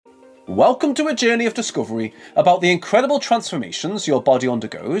Welcome to a journey of discovery about the incredible transformations your body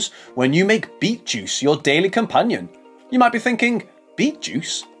undergoes when you make beet juice your daily companion. You might be thinking, beet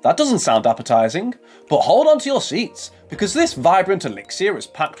juice? That doesn't sound appetizing. But hold on to your seats, because this vibrant elixir is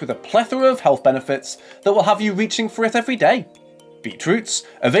packed with a plethora of health benefits that will have you reaching for it every day. Beetroots,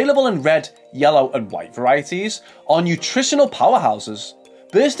 available in red, yellow and white varieties, are nutritional powerhouses,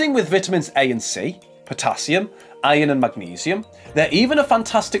 bursting with vitamins A and C, potassium, iron and magnesium. They're even a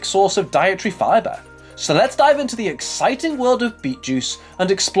fantastic source of dietary fibre. So let's dive into the exciting world of beet juice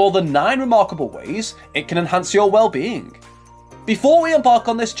and explore the 9 remarkable ways it can enhance your well-being. Before we embark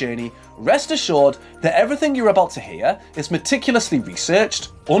on this journey, rest assured that everything you're about to hear is meticulously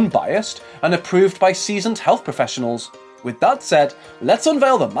researched, unbiased, and approved by seasoned health professionals. With that said, let's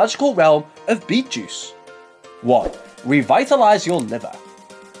unveil the magical realm of beet juice. 1. Revitalise your liver.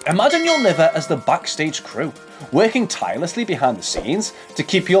 Imagine your liver as the backstage crew, working tirelessly behind the scenes to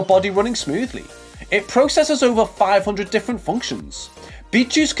keep your body running smoothly. It processes over 500 different functions. Beet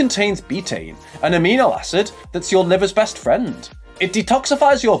juice contains betaine, an amino acid that's your liver's best friend. It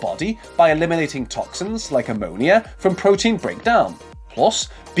detoxifies your body by eliminating toxins like ammonia from protein breakdown. Plus,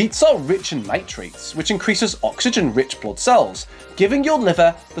 beets are rich in nitrates, which increases oxygen-rich blood cells, giving your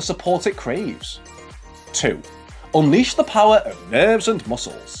liver the support it craves. 2. Unleash the power of nerves and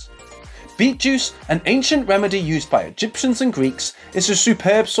muscles. Beet juice, an ancient remedy used by Egyptians and Greeks, is a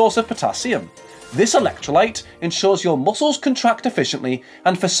superb source of potassium. This electrolyte ensures your muscles contract efficiently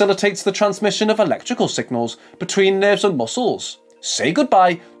and facilitates the transmission of electrical signals between nerves and muscles. Say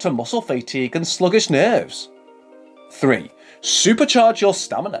goodbye to muscle fatigue and sluggish nerves. 3. Supercharge your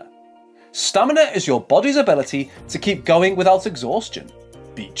stamina. Stamina is your body's ability to keep going without exhaustion.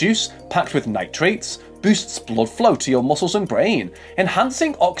 Beet juice, packed with nitrates, boosts blood flow to your muscles and brain,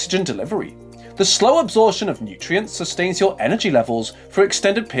 enhancing oxygen delivery. The slow absorption of nutrients sustains your energy levels for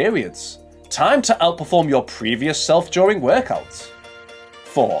extended periods. Time to outperform your previous self during workouts.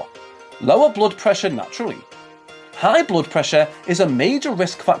 4. Lower blood pressure naturally. High blood pressure is a major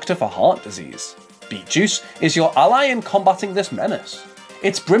risk factor for heart disease. Beet juice is your ally in combating this menace.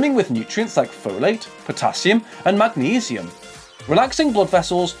 It's brimming with nutrients like folate, potassium and magnesium, relaxing blood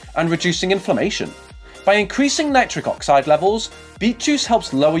vessels and reducing inflammation. By increasing nitric oxide levels, beet juice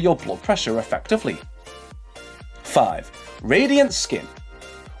helps lower your blood pressure effectively. 5. Radiant skin.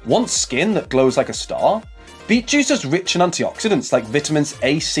 Want skin that glows like a star? Beet juice is rich in antioxidants like vitamins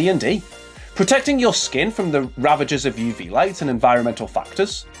A, C and E, protecting your skin from the ravages of UV light and environmental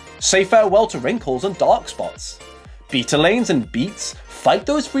factors. Say farewell to wrinkles and dark spots. Betalains and beets fight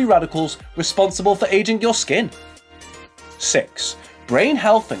those free radicals responsible for aging your skin. 6. Brain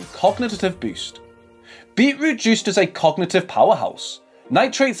health and cognitive boost. Beetroot juice is a cognitive powerhouse.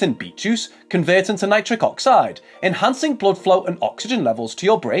 Nitrates in beet juice convert into nitric oxide, enhancing blood flow and oxygen levels to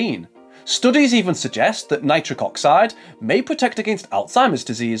your brain. Studies even suggest that nitric oxide may protect against Alzheimer's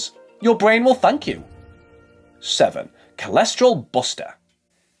disease. Your brain will thank you. 7. Cholesterol buster.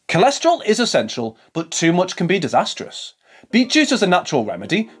 Cholesterol is essential, but too much can be disastrous. Beet juice is a natural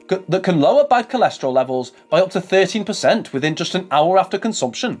remedy that can lower bad cholesterol levels by up to 13% within just an hour after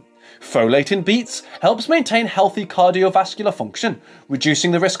consumption. Folate in beets helps maintain healthy cardiovascular function,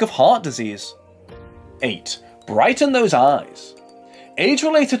 reducing the risk of heart disease. 8. Brighten those eyes.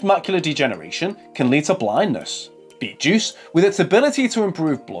 Age-related macular degeneration can lead to blindness. Beet juice, with its ability to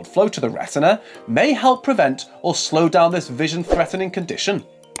improve blood flow to the retina, may help prevent or slow down this vision-threatening condition.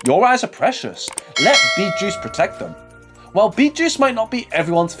 Your eyes are precious. Let beet juice protect them. While beet juice might not be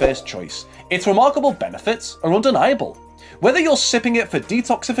everyone's first choice, its remarkable benefits are undeniable. Whether you're sipping it for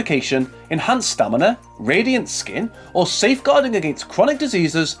detoxification, enhanced stamina, radiant skin, or safeguarding against chronic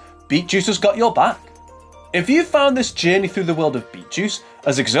diseases, beet juice has got your back. If you found this journey through the world of beet juice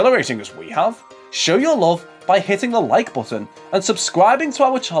as exhilarating as we have, show your love by hitting the like button and subscribing to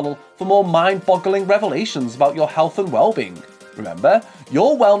our channel for more mind-boggling revelations about your health and well-being. Remember,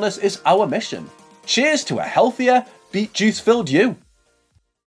 your wellness is our mission. Cheers to a healthier, beet juice-filled you.